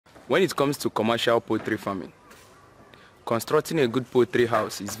When it comes to commercial poultry farming, constructing a good poultry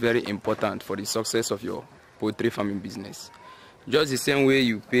house is very important for the success of your poultry farming business. Just the same way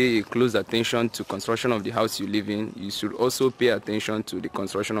you pay a close attention to construction of the house you live in, you should also pay attention to the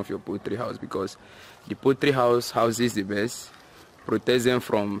construction of your poultry house, because the poultry house houses the birds, protects them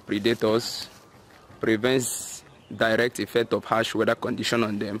from predators, prevents direct effect of harsh weather condition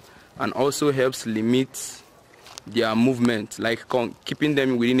on them, and also helps limit their movement, like keeping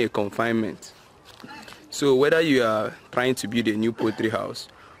them within a confinement. So whether you are trying to build a new poultry house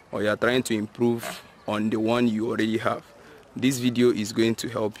or you are trying to improve on the one you already have, this video is going to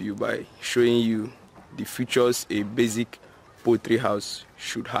help you by showing you the features a basic poultry house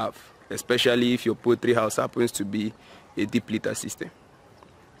should have, especially if your poultry house happens to be a deep litter system.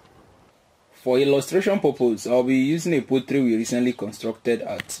 For illustration purpose, I'll be using a poultry we recently constructed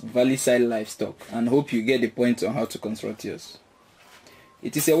at Valleyside Livestock, and hope you get the point on how to construct yours.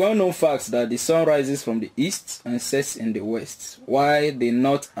 It is a well-known fact that the sun rises from the east and sets in the west, while the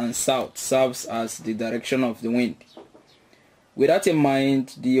north and south serves as the direction of the wind. With that in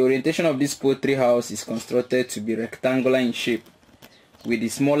mind, the orientation of this poultry house is constructed to be rectangular in shape, with the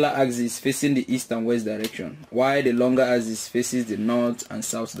smaller axis facing the east and west direction, while the longer axis faces the north and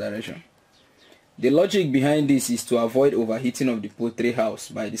south direction. The logic behind this is to avoid overheating of the poultry house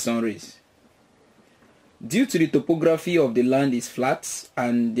by the sun rays. Due to the topography of the land is flat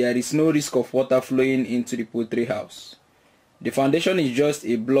and there is no risk of water flowing into the poultry house, the foundation is just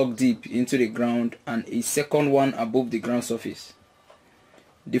a block deep into the ground and a second one above the ground surface.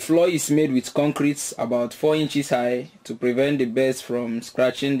 The floor is made with concrete about 4 inches high to prevent the birds from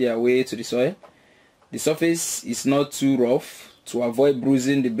scratching their way to the soil. The surface is not too rough to avoid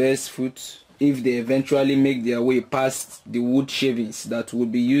bruising the birds' foot if they eventually make their way past the wood shavings that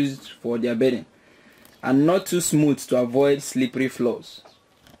would be used for their bedding, and not too smooth to avoid slippery floors.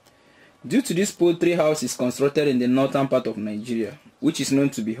 Due to this poultry house is constructed in the northern part of Nigeria, which is known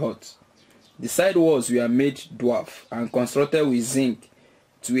to be hot, the side walls were made dwarf and constructed with zinc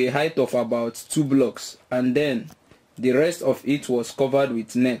to a height of about 2 blocks, and then the rest of it was covered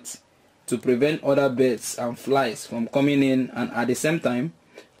with net to prevent other birds and flies from coming in, and at the same time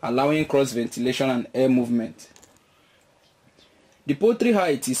allowing cross ventilation and air movement. The poultry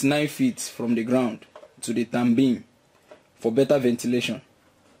height is 9 feet from the ground to the tan beam for better ventilation.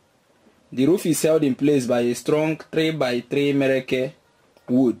 The roof is held in place by a strong 3x3 mereke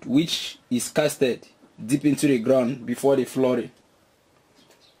wood, which is casted deep into the ground before the flooring.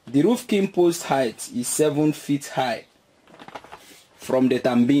 The roof beam post height is 7 feet high from the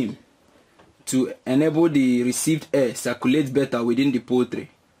tan beam to enable the received air circulate better within the poultry,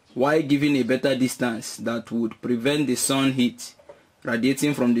 while giving a better distance that would prevent the sun heat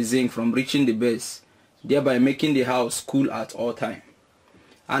radiating from the zinc from reaching the birds, thereby making the house cool at all times.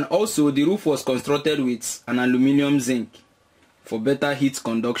 And also, the roof was constructed with an aluminium zinc for better heat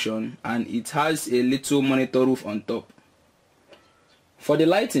conduction, and it has a little monitor roof on top. For the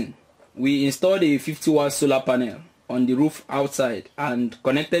lighting, we installed a 50-watt solar panel on the roof outside and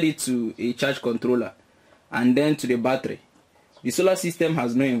connected it to a charge controller and then to the battery. The solar system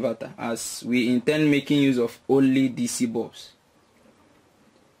has no inverter, as we intend making use of only DC bulbs.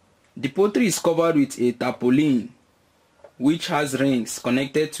 The poultry is covered with a tarpaulin, which has rings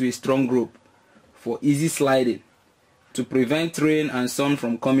connected to a strong rope for easy sliding to prevent rain and sun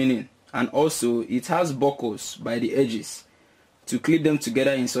from coming in, and also it has buckles by the edges to clip them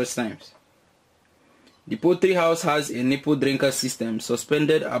together in such times. The poultry house has a nipple drinker system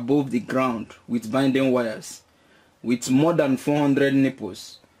suspended above the ground with binding wires, with more than 400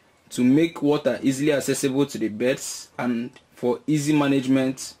 nipples to make water easily accessible to the birds and for easy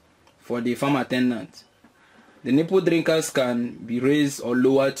management for the farm attendant. The nipple drinkers can be raised or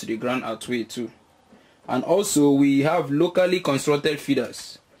lowered to the ground at way too. And also we have locally constructed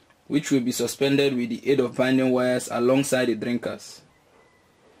feeders, which will be suspended with the aid of binding wires alongside the drinkers.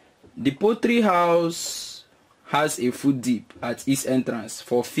 The poultry house has a food dip at its entrance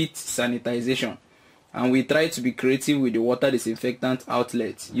for feet sanitization, and we try to be creative with the water disinfectant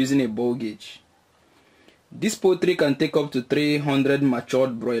outlet using a ball gauge. This poultry can take up to 300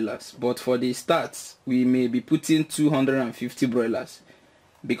 matured broilers, but for the start, we may be putting 250 broilers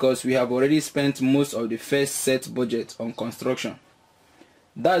because we have already spent most of the first set budget on construction.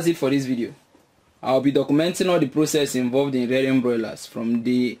 That's it for this video. I'll be documenting all the process involved in rearing broilers from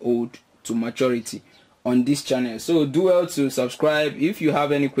day old to maturity on this channel, so do well to subscribe. If you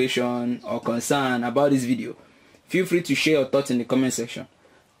have any question or concern about this video, feel free to share your thoughts in the comment section.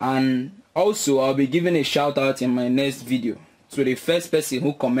 And also, I'll be giving a shout out in my next video to the first person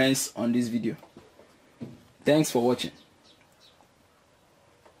who comments on this video. Thanks for watching.